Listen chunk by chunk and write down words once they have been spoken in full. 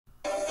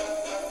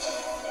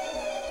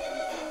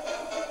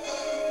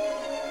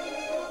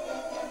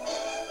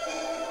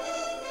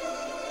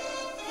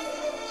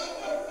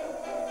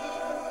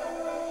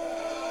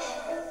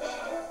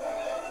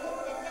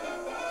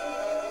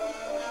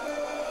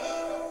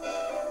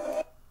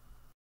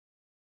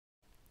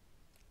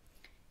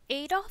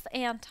Adolf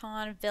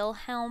Anton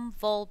Wilhelm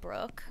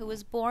Wohlbrück, who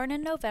was born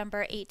in November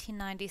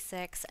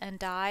 1896 and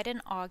died in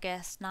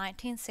August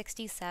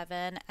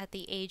 1967 at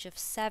the age of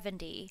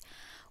 70,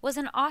 was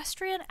an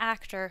Austrian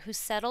actor who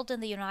settled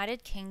in the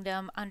United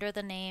Kingdom under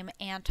the name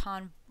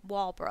Anton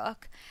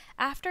Walbrook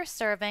after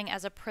serving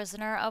as a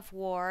prisoner of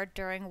war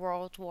during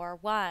World War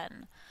I.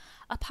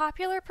 A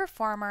popular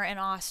performer in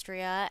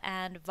Austria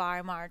and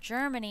Weimar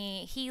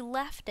Germany, he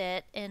left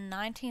it in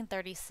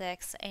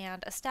 1936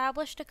 and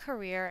established a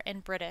career in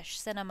British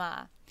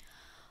cinema.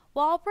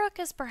 Walbrook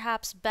is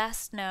perhaps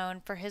best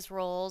known for his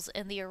roles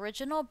in the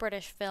original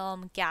British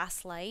film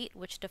Gaslight,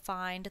 which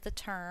defined the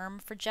term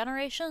for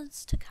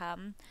generations to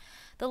come,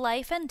 the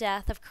life and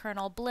death of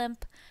Colonel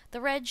Blimp,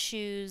 the Red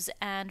Shoes,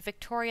 and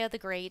Victoria the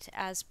Great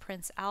as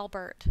Prince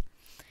Albert.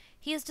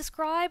 He is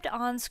described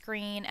on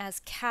screen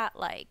as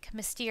cat-like,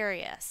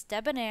 mysterious,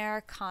 debonair,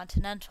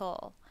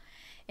 continental.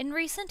 In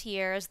recent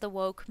years, the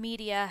woke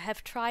media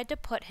have tried to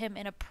put him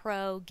in a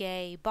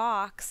pro-gay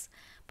box,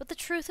 but the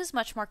truth is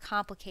much more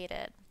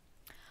complicated.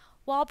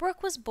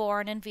 Walbrook was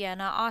born in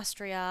Vienna,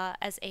 Austria,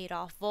 as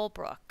Adolf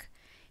Wohlbrück.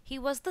 He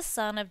was the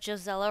son of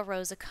Gisela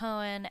Rosa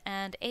Cohen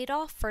and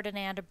Adolf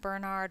Ferdinand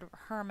Bernhard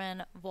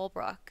Hermann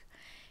Wohlbrück.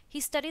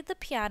 He studied the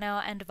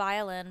piano and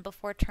violin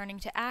before turning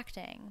to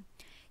acting.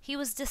 He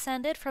was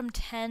descended from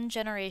 10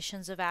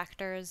 generations of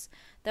actors,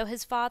 though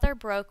his father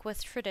broke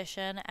with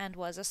tradition and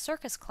was a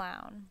circus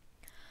clown.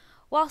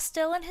 While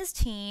still in his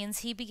teens,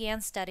 he began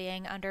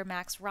studying under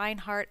Max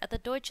Reinhardt at the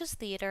Deutsches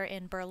Theater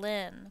in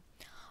Berlin.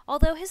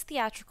 Although his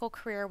theatrical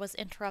career was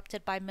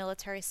interrupted by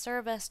military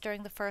service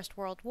during the First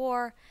World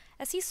War,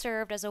 as he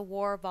served as a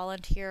war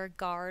volunteer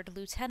guard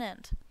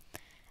lieutenant.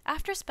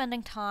 After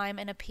spending time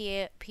in a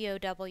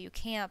POW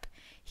camp,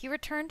 he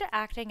returned to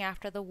acting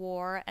after the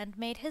war and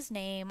made his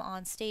name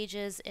on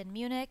stages in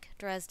Munich,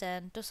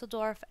 Dresden,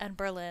 Dusseldorf, and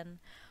Berlin,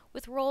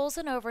 with roles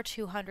in over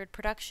 200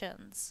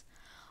 productions.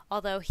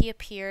 Although he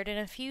appeared in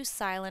a few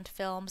silent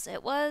films,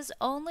 it was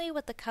only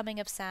with the coming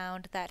of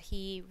sound that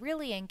he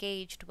really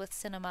engaged with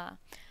cinema,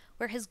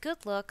 where his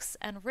good looks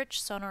and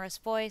rich sonorous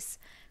voice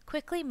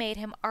quickly made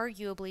him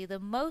arguably the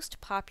most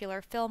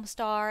popular film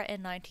star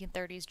in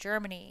 1930s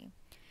Germany.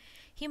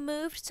 He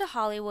moved to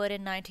Hollywood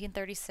in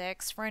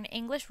 1936 for an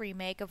English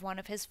remake of one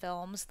of his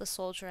films, The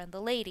Soldier and the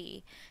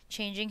Lady,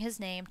 changing his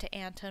name to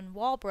Anton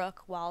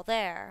Walbrook while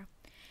there.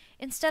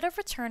 Instead of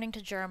returning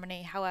to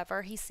Germany,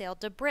 however, he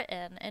sailed to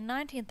Britain in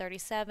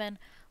 1937,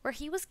 where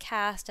he was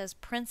cast as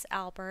Prince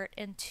Albert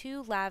in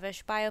 2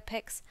 lavish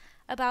biopics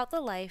about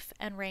the life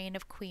and reign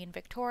of Queen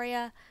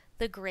Victoria,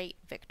 the Great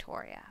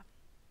Victoria.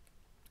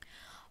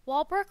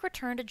 Walbrook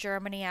returned to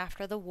Germany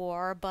after the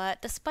war,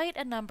 but despite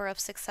a number of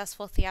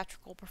successful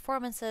theatrical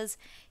performances,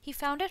 he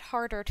found it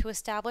harder to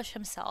establish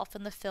himself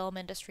in the film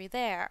industry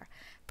there.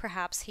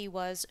 Perhaps he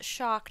was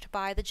shocked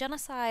by the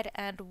genocide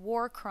and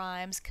war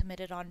crimes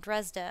committed on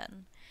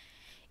Dresden.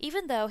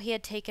 Even though he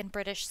had taken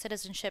British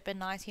citizenship in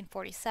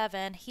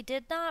 1947, he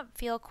did not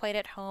feel quite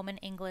at home in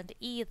England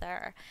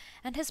either,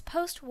 and his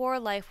post-war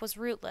life was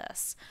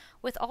rootless,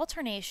 with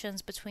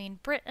alternations between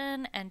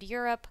Britain and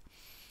Europe,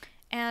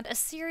 and a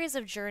series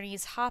of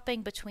journeys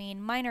hopping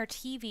between minor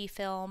TV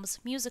films,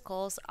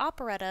 musicals,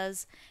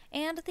 operettas,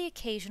 and the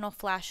occasional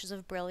flashes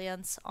of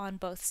brilliance on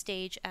both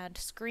stage and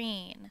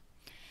screen.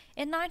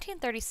 In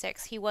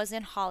 1936, he was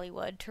in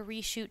Hollywood to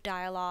reshoot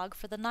dialogue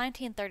for the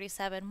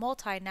 1937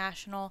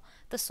 multinational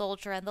The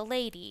Soldier and the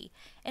Lady,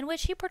 in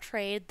which he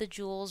portrayed the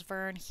Jules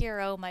Verne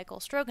hero Michael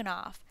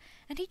Stroganoff,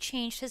 and he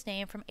changed his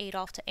name from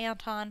Adolf to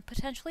Anton,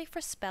 potentially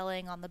for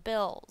spelling on the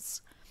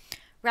bills.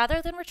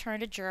 Rather than return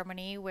to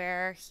Germany,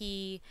 where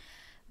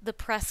the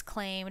press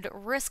claimed,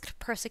 risked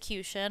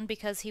persecution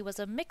because he was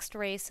a mixed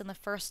race in the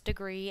first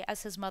degree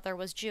as his mother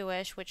was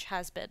Jewish, which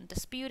has been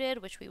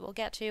disputed, which we will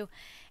get to,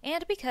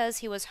 and because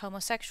he was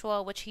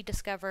homosexual, which he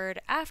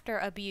discovered after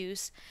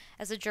abuse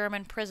as a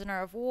German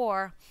prisoner of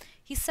war,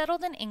 he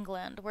settled in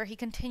England, where he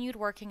continued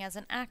working as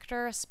an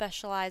actor,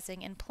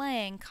 specializing in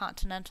playing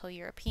continental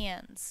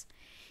Europeans.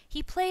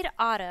 He played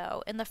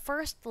Otto in the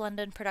first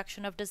London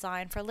production of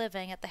Design for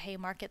Living at the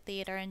Haymarket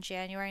Theatre in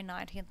January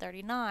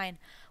 1939,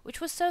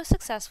 which was so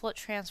successful it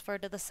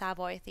transferred to the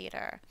Savoy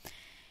Theatre.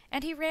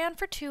 And he ran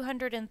for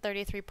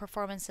 233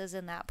 performances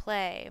in that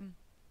play,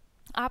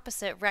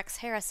 opposite Rex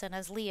Harrison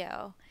as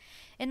Leo.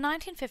 In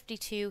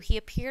 1952, he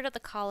appeared at the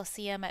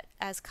Coliseum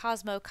as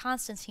Cosmo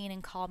Constantine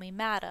in Call Me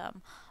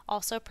Madam,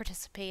 also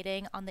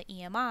participating on the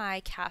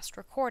EMI cast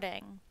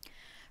recording.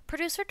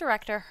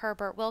 Producer-director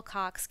Herbert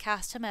Wilcox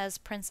cast him as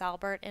Prince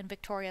Albert in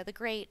Victoria the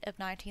Great of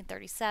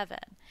 1937.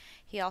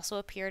 He also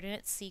appeared in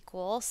its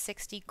sequel,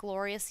 60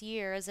 Glorious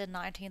Years, in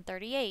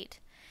 1938.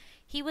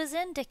 He was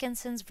in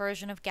Dickinson's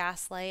version of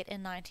Gaslight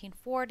in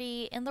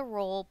 1940 in the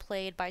role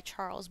played by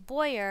Charles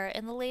Boyer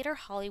in the later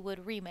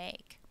Hollywood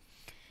remake.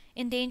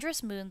 In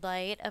Dangerous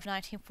Moonlight of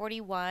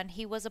 1941,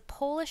 he was a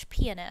Polish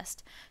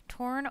pianist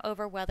torn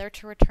over whether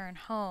to return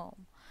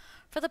home.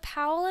 For the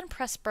Powell and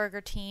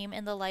Pressburger team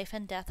in The Life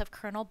and Death of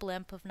Colonel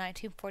Blimp of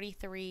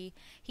 1943,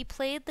 he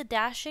played the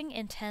dashing,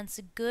 intense,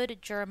 good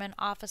German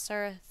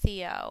officer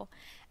Theo,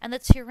 and the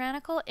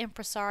tyrannical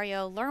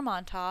impresario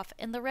Lermontov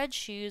in The Red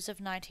Shoes of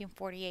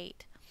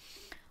 1948.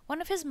 One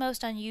of his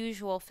most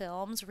unusual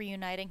films,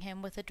 reuniting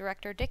him with the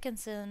director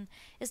Dickinson,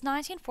 is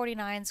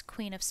 1949's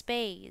Queen of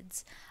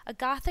Spades, a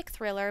gothic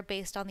thriller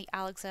based on the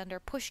Alexander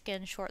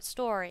Pushkin short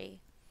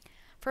story.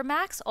 For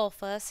Max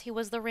Ophüls, he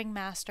was the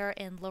ringmaster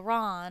in La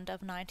Ronde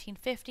of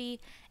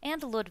 1950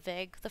 and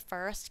Ludwig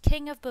I,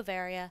 King of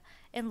Bavaria,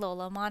 in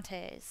Lola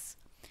Montes.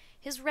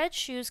 His Red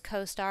Shoes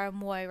co-star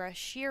Moira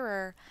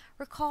Shearer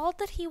recalled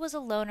that he was a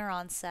loner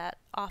on set,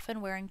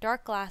 often wearing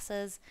dark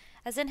glasses,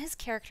 as in his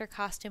character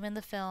costume in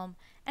the film,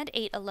 and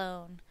ate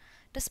alone.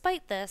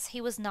 Despite this,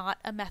 he was not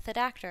a method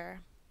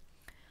actor.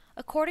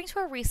 According to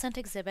a recent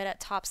exhibit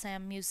at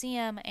Topsam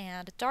Museum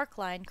and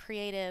Darkline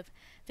Creative,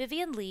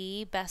 Vivien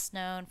Leigh, best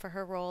known for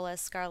her role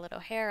as Scarlett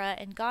O'Hara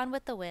in Gone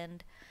with the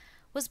Wind,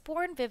 was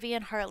born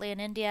Vivian Hartley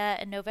in India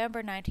in November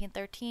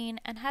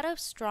 1913 and had a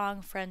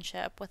strong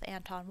friendship with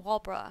Anton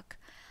Walbrook.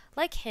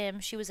 Like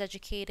him, she was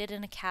educated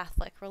in a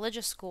Catholic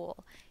religious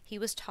school. He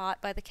was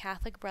taught by the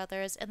Catholic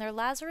brothers in their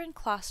Lazarin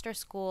Kloster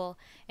school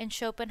in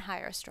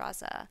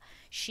Schopenhauerstrasse,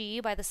 she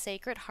by the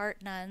Sacred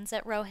Heart nuns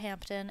at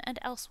Roehampton and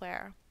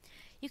elsewhere.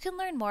 You can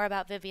learn more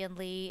about Vivien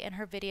Leigh in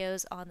her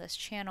videos on this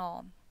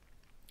channel.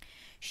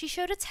 She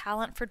showed a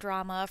talent for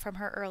drama from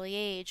her early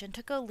age and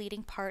took a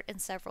leading part in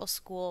several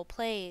school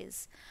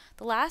plays.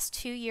 The last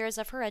 2 years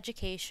of her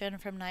education,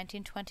 from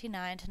 1929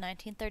 to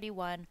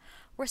 1931,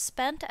 were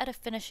spent at a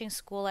finishing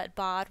school at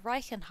Bad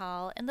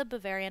Reichenhall in the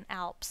Bavarian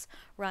Alps,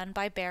 run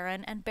by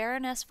Baron and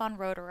Baroness von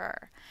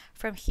Roederer.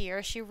 From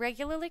here, she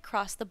regularly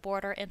crossed the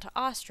border into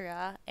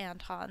Austria,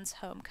 Anton's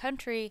home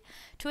country,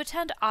 to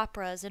attend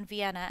operas in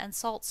Vienna and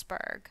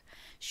Salzburg.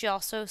 She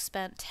also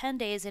spent 10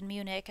 days in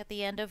Munich at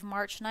the end of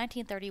March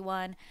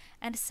 1931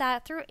 and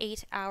sat through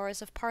 8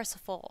 hours of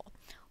Parsifal.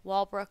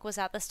 Walbrook was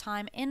at this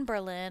time in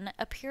Berlin,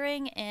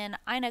 appearing in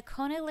Eine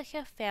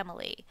Königliche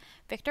Familie,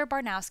 Victor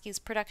Barnowski's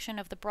production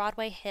of the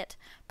Broadway hit,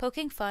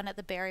 poking fun at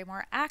the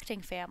Barrymore acting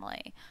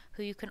family,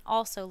 who you can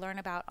also learn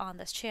about on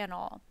this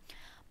channel.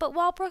 But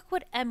Walbrook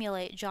would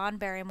emulate John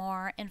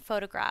Barrymore in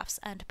photographs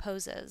and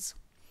poses.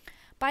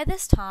 By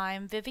this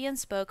time, Vivian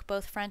spoke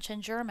both French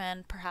and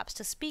German, perhaps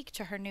to speak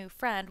to her new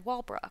friend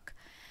Walbrook,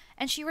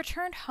 and she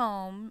returned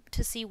home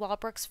to see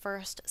Walbrook's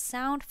first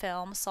sound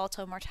film,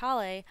 Salto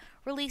Mortale,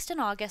 released in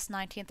August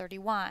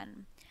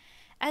 1931.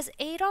 As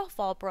Adolf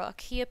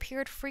Walbrook, he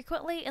appeared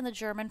frequently in the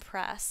German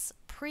press,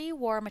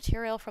 pre-war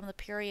material from the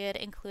period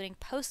including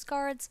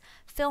postcards,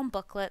 film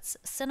booklets,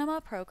 cinema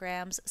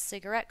programs,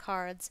 cigarette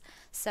cards,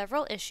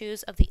 several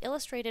issues of the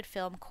illustrated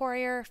film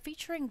Courier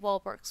featuring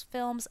Walbrook's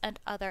films and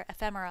other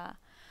ephemera.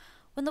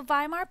 When the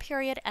Weimar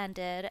period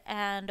ended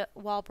and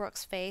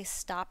Walbrook's face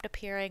stopped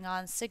appearing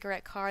on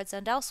cigarette cards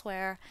and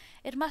elsewhere,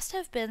 it must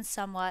have been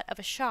somewhat of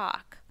a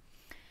shock.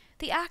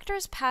 The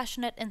actor's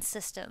passionate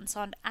insistence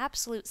on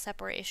absolute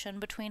separation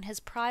between his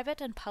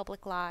private and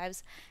public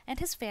lives and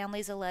his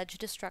family's alleged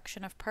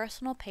destruction of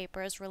personal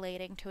papers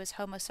relating to his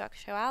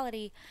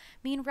homosexuality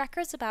mean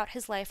records about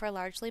his life are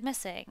largely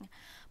missing,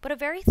 but a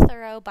very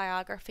thorough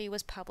biography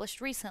was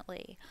published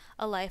recently,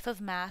 A Life of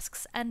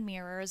Masks and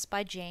Mirrors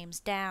by James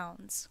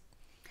Downs.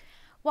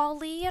 While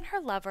Leigh and her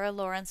lover,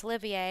 Laurence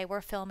Olivier,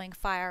 were filming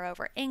Fire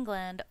Over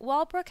England,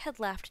 Walbrook had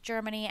left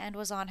Germany and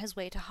was on his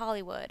way to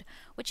Hollywood,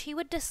 which he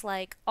would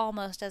dislike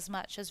almost as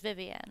much as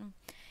Vivian.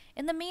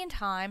 In the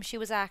meantime, she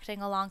was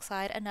acting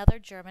alongside another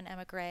German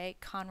émigré,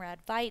 Conrad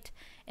Veidt,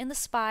 in the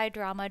spy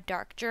drama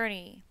Dark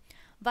Journey.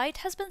 Veidt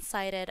has been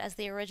cited as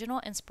the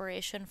original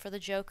inspiration for the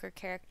Joker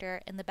character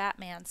in the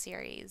Batman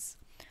series.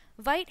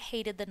 Veidt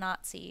hated the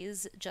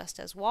Nazis, just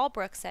as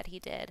Walbrook said he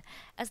did,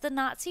 as the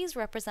Nazis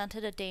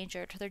represented a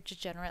danger to their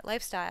degenerate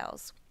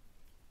lifestyles.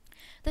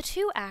 The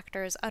two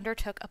actors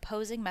undertook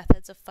opposing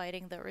methods of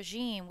fighting the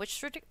regime,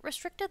 which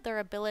restricted their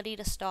ability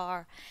to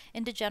star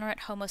in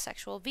degenerate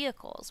homosexual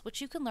vehicles, which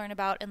you can learn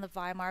about in the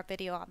Weimar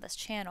video on this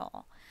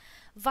channel.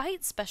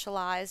 Veidt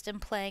specialized in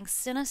playing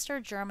sinister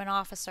German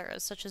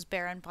officers such as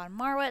Baron von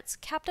Marwitz,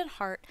 Captain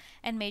Hart,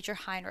 and Major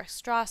Heinrich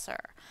Strasser,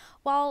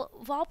 while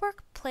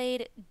Walbrook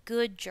played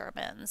good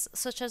Germans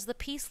such as the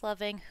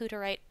peace-loving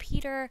Hutterite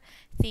Peter,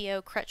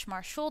 Theo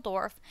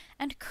Kretschmar-Schuldorf,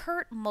 and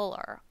Kurt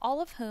Muller, all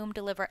of whom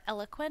deliver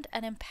eloquent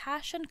and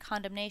impassioned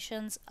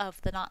condemnations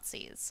of the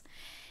Nazis.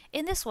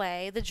 In this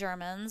way, the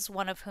Germans,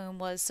 one of whom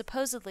was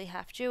supposedly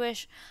half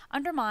Jewish,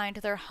 undermined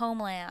their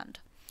homeland.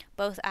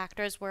 Both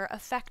actors were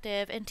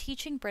effective in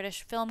teaching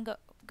British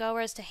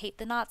filmgoers to hate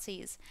the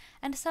Nazis,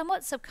 and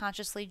somewhat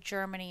subconsciously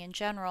Germany in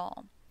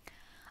general.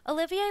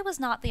 Olivier was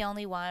not the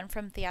only one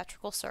from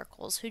theatrical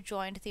circles who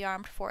joined the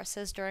armed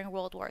forces during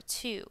World War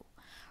II.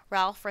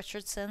 Ralph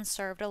Richardson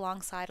served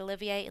alongside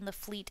Olivier in the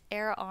Fleet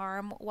Air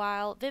Arm,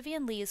 while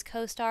Vivien Leigh's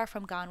co-star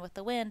from Gone with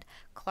the Wind,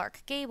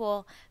 Clark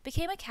Gable,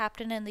 became a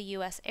captain in the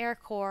U.S. Air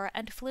Corps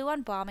and flew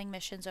on bombing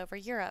missions over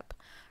Europe.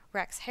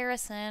 Rex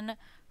Harrison,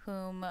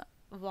 whom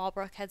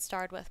Walbrook had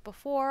starred with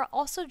before,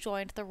 also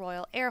joined the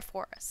Royal Air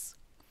Force.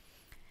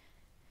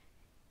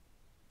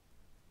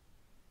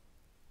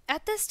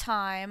 At this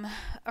time,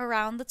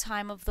 around the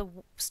time of the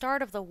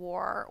start of the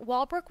war,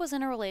 Walbrook was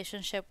in a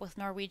relationship with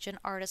Norwegian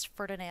artist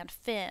Ferdinand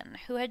Finn,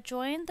 who had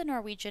joined the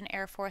Norwegian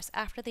Air Force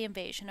after the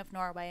invasion of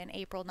Norway in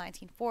April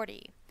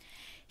 1940.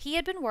 He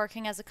had been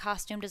working as a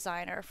costume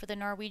designer for the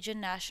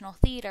Norwegian National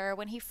Theatre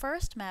when he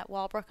first met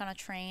Walbrook on a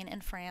train in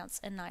France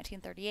in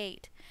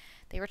 1938.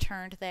 They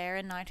returned there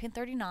in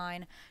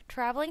 1939,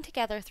 traveling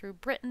together through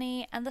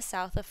Brittany and the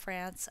south of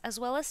France, as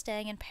well as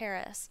staying in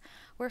Paris,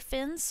 where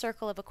Finn's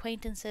circle of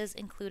acquaintances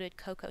included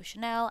Coco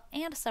Chanel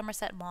and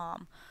Somerset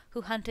Maugham,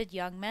 who hunted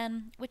young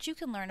men, which you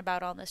can learn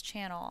about on this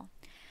channel.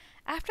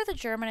 After the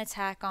German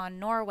attack on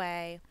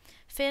Norway,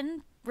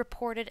 Finn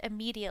reported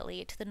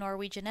immediately to the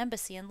Norwegian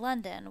embassy in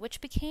London, which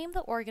became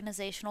the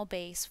organizational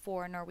base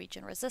for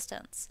Norwegian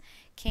resistance.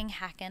 King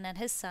Haakon and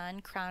his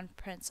son, Crown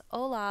Prince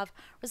Olav,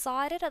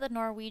 resided at the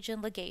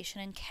Norwegian legation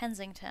in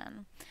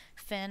Kensington.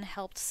 Finn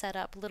helped set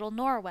up Little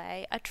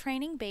Norway, a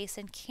training base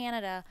in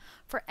Canada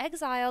for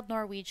exiled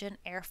Norwegian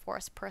Air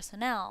Force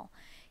personnel.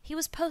 He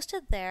was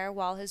posted there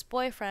while his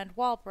boyfriend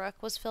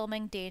Walbrook was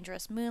filming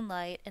Dangerous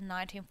Moonlight in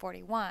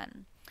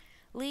 1941.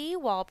 Lee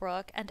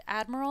Walbrook and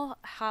Admiral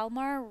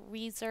Hjalmar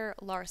Reeser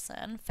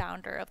Larsen,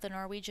 founder of the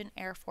Norwegian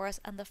Air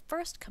Force and the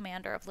first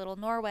commander of Little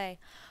Norway,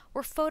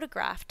 were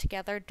photographed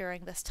together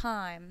during this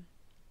time.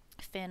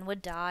 Finn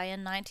would die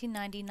in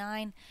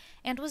 1999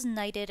 and was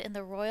knighted in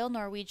the Royal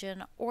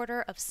Norwegian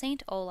Order of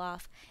St.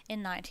 Olaf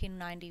in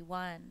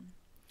 1991.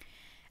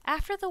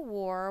 After the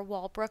war,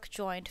 Walbrook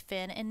joined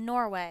Finn in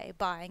Norway,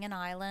 buying an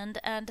island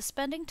and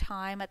spending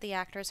time at the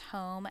actor's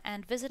home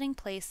and visiting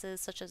places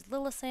such as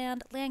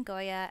Lillesand,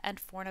 Langoya, and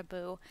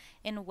Fornebu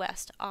in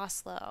West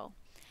Oslo.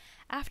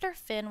 After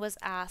Finn was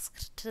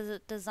asked to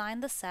design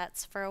the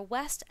sets for a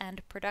West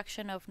End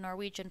production of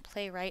Norwegian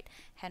playwright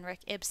Henrik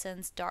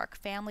Ibsen's dark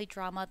family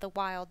drama The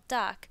Wild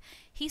Duck,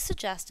 he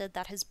suggested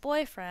that his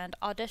boyfriend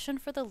audition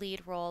for the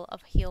lead role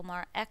of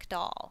Hilmar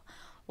Ekdal.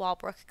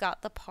 Walbrook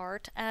got the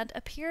part and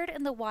appeared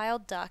in The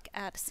Wild Duck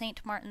at St.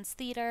 Martin's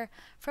Theatre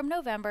from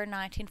November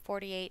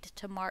 1948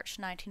 to March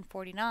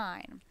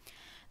 1949.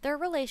 Their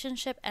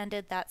relationship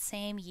ended that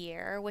same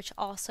year, which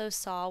also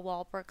saw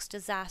Walbrook's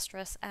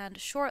disastrous and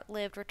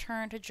short-lived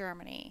return to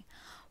Germany.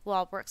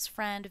 Walbrook's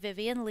friend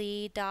Vivian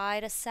Lee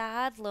died a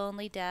sad,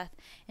 lonely death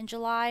in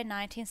July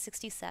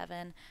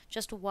 1967,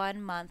 just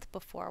 1 month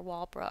before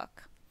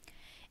Walbrook.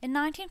 In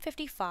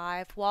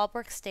 1955,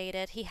 Walbrook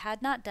stated he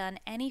had not done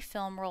any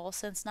film role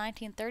since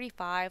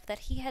 1935 that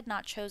he had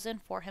not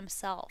chosen for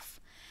himself.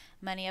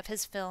 Many of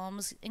his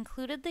films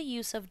included the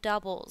use of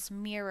doubles,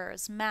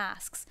 mirrors,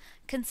 masks,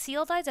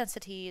 concealed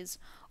identities,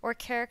 or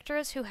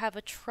characters who have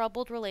a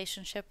troubled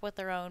relationship with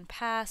their own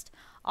past,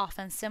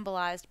 often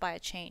symbolized by a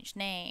changed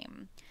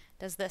name.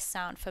 Does this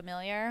sound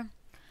familiar?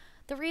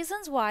 The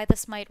reasons why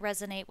this might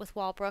resonate with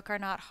Walbrook are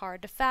not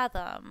hard to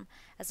fathom.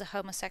 As a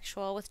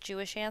homosexual with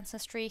Jewish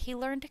ancestry, he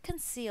learned to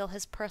conceal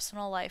his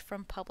personal life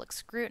from public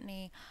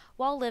scrutiny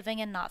while living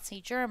in Nazi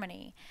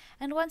Germany,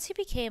 and once he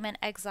became an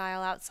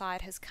exile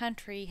outside his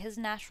country, his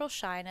natural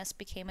shyness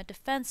became a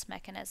defense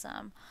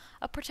mechanism,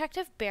 a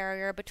protective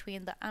barrier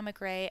between the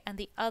émigré and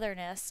the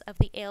otherness of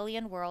the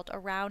alien world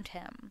around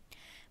him.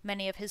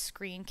 Many of his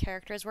screen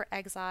characters were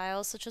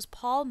exiles, such as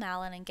Paul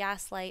Malin in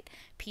Gaslight,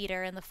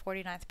 Peter in the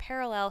 49th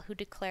Parallel, who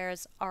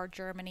declares, "Our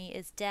Germany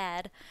is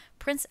dead,"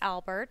 Prince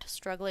Albert,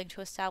 struggling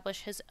to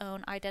establish his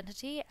own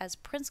identity as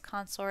prince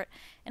consort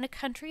in a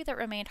country that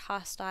remained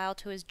hostile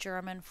to his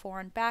German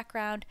foreign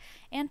background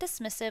and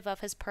dismissive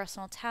of his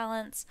personal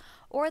talents,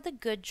 or the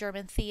good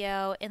German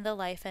Theo in The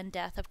Life and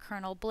Death of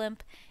Colonel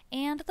Blimp,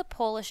 and the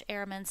Polish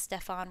airman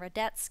Stefan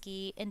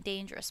Radetzky in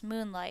Dangerous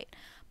Moonlight,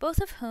 both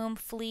of whom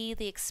flee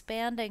the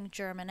expanding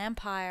German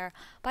Empire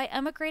by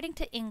emigrating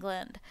to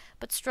England,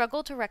 but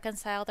struggle to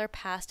reconcile their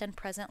past and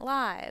present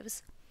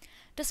lives.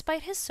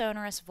 Despite his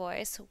sonorous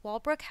voice,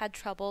 Walbrook had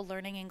trouble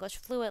learning English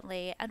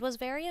fluently and was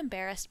very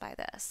embarrassed by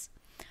this.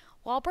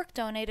 Walbrook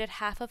donated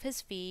half of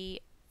his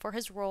fee for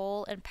his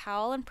role in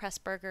Powell and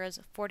Pressburger's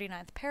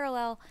 49th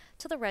Parallel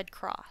to the Red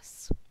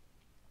Cross.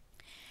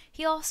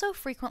 He also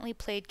frequently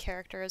played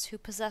characters who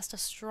possessed a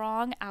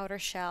strong outer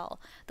shell,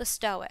 the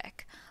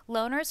stoic,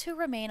 loners who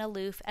remain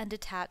aloof and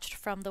detached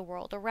from the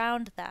world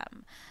around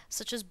them,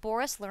 such as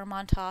Boris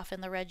Lermontov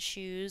in The Red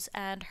Shoes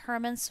and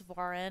Herman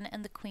Svarin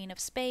in The Queen of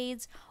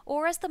Spades,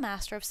 or as the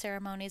Master of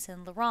Ceremonies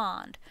in La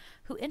Ronde,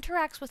 who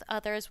interacts with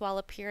others while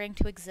appearing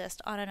to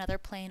exist on another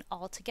plane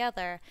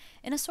altogether,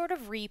 in a sort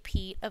of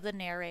repeat of the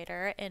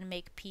narrator in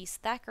Makepeace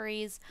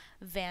Thackeray's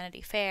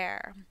Vanity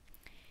Fair.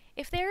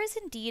 If there is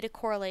indeed a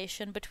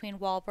correlation between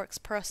Walbrook's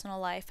personal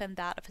life and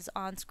that of his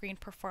on-screen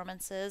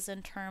performances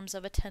in terms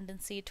of a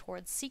tendency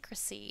towards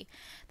secrecy,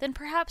 then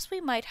perhaps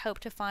we might hope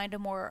to find a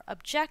more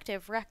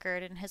objective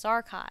record in his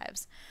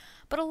archives.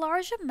 But a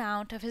large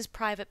amount of his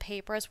private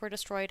papers were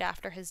destroyed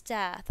after his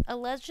death,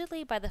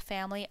 allegedly by the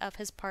family of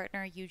his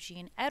partner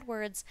Eugene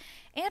Edwards,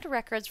 and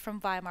records from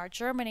Weimar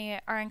Germany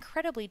are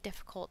incredibly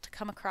difficult to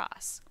come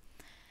across.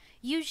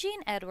 Eugene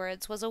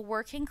Edwards was a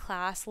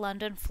working-class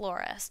London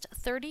florist,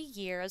 30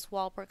 years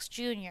Walbrook's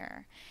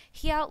junior.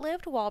 He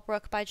outlived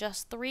Walbrook by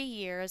just 3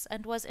 years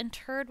and was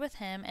interred with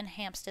him in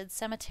Hampstead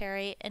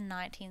Cemetery in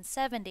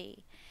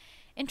 1970.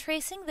 In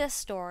tracing this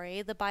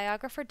story, the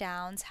biographer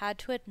Downes had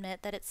to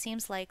admit that it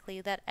seems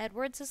likely that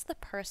Edwards is the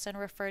person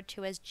referred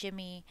to as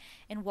Jimmy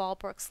in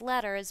Walbrook's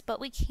letters, but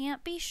we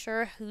can't be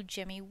sure who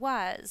Jimmy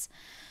was.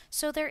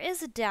 So there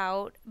is a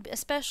doubt,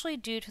 especially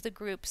due to the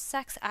group's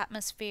sex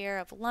atmosphere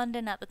of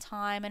London at the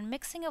time and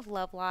mixing of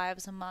love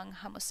lives among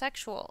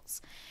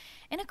homosexuals.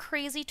 In a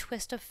crazy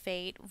twist of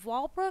fate,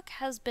 Walbrook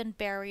has been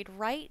buried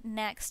right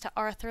next to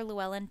Arthur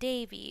Llewellyn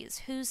Davies,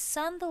 whose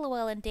son the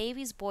Llewellyn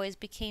Davies boys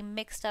became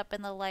mixed up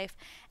in the life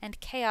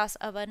and chaos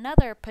of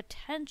another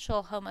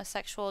potential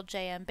homosexual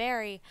J.M.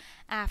 Barrie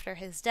after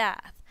his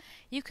death.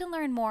 You can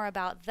learn more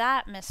about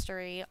that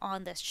mystery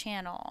on this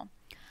channel.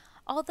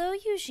 Although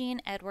Eugene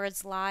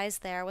Edwards lies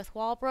there with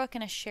Walbrook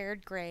in a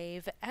shared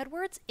grave,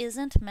 Edwards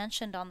isn't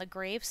mentioned on the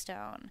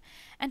gravestone.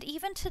 And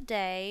even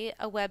today,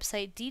 a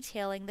website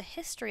detailing the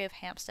history of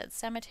Hampstead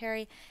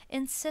Cemetery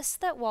insists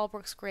that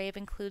Walbrook's grave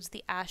includes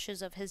the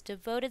ashes of his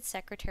devoted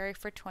secretary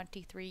for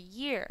 23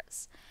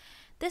 years.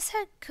 This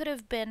could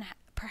have been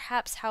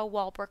perhaps how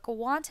Walbrook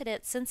wanted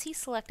it, since he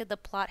selected the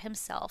plot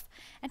himself,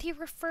 and he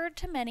referred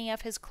to many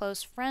of his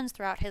close friends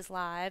throughout his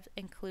life,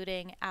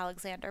 including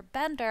Alexander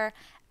Bender,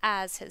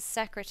 as his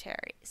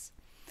secretaries.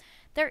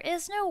 There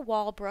is no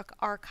Walbrook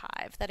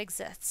archive that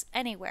exists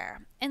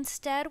anywhere.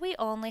 Instead, we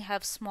only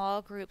have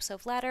small groups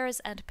of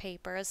letters and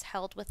papers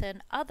held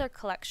within other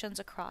collections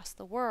across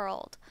the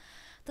world.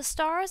 The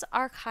Star's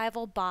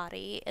archival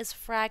body is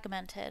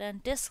fragmented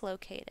and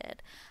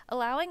dislocated,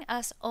 allowing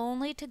us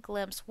only to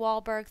glimpse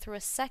Walbrook through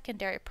a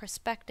secondary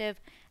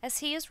perspective as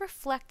he is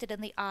reflected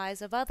in the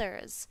eyes of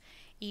others.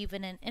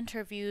 Even in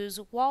interviews,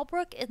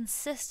 Walbrook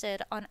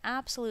insisted on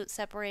absolute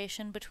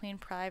separation between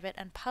private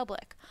and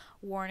public,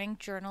 warning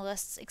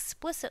journalists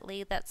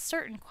explicitly that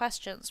certain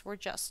questions were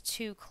just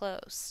too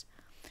close.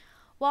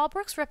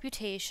 Walbrook's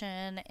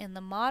reputation in the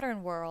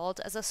modern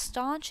world as a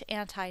staunch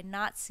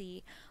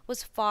anti-Nazi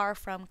was far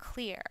from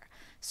clear,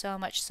 so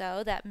much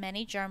so that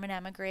many German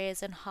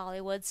emigres in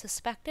Hollywood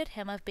suspected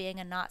him of being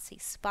a Nazi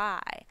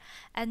spy,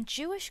 and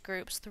Jewish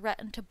groups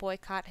threatened to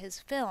boycott his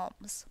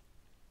films.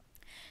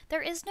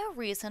 There is no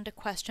reason to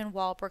question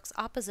Walbrook's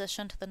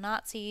opposition to the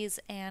Nazis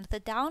and the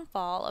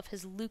downfall of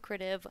his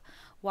lucrative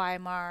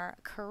Weimar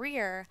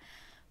career,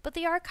 but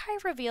the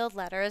archive revealed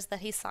letters that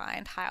he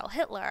signed Heil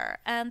Hitler,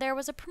 and there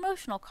was a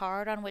promotional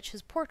card on which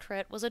his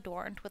portrait was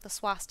adorned with a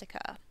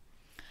swastika.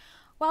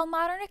 While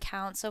modern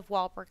accounts of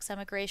Walbrook's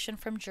emigration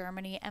from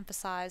Germany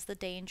emphasize the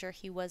danger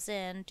he was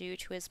in due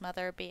to his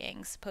mother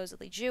being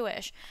supposedly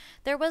Jewish,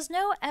 there was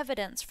no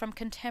evidence from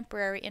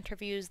contemporary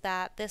interviews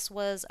that this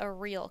was a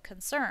real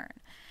concern.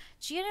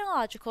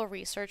 Genealogical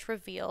research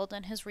revealed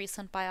in his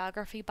recent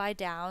biography by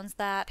Downes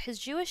that his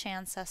Jewish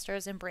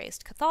ancestors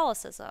embraced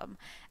Catholicism,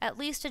 at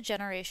least a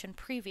generation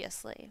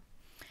previously.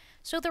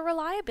 So the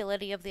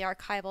reliability of the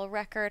archival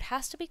record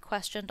has to be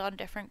questioned on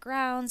different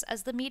grounds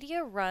as the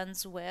media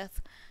runs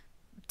with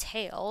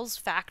tales,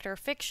 fact or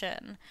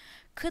fiction.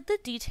 Could the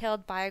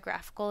detailed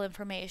biographical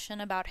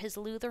information about his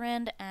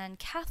Lutheran and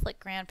Catholic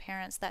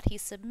grandparents that he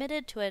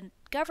submitted to a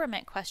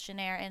government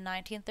questionnaire in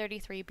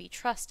 1933 be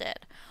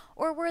trusted?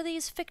 Or were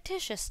these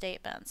fictitious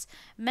statements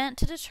meant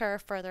to deter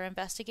further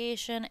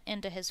investigation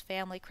into his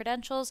family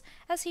credentials,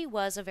 as he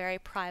was a very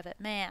private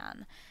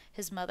man?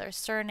 His mother's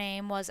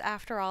surname was,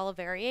 after all, a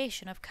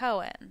variation of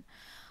Cohen.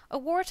 A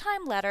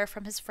wartime letter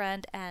from his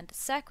friend and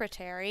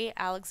secretary,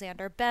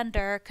 Alexander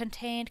Bender,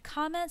 contained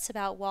comments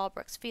about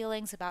Walbrook's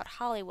feelings about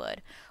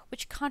Hollywood,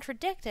 which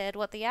contradicted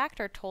what the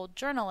actor told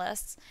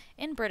journalists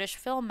in British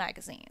film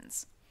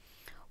magazines.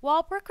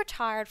 Walbrook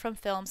retired from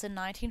films in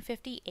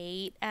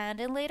 1958 and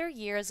in later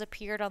years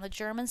appeared on the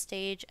German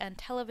stage and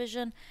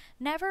television,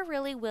 never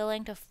really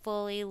willing to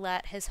fully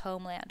let his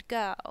homeland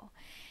go.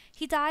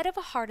 He died of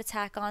a heart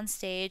attack on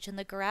stage in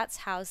the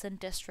Gratshausen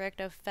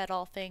district of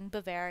Fedolfing,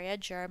 Bavaria,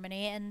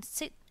 Germany in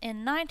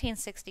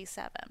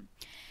 1967.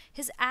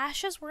 His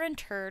ashes were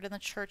interred in the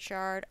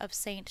churchyard of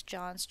St.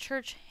 John's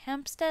Church,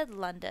 Hampstead,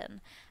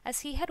 London, as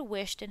he had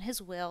wished in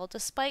his will,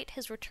 despite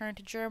his return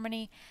to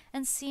Germany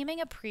and seeming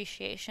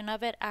appreciation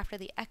of it after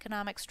the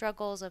economic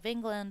struggles of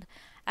England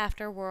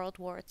after World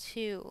War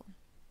II.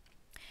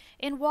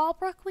 In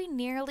Walbrook, we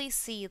nearly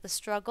see the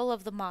struggle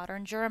of the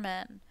modern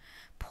German,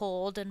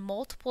 pulled in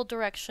multiple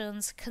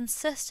directions,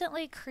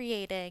 consistently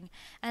creating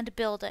and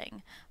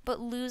building, but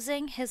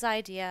losing his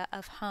idea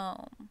of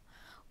home.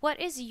 What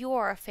is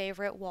your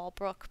favorite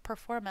Walbrook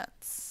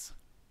performance?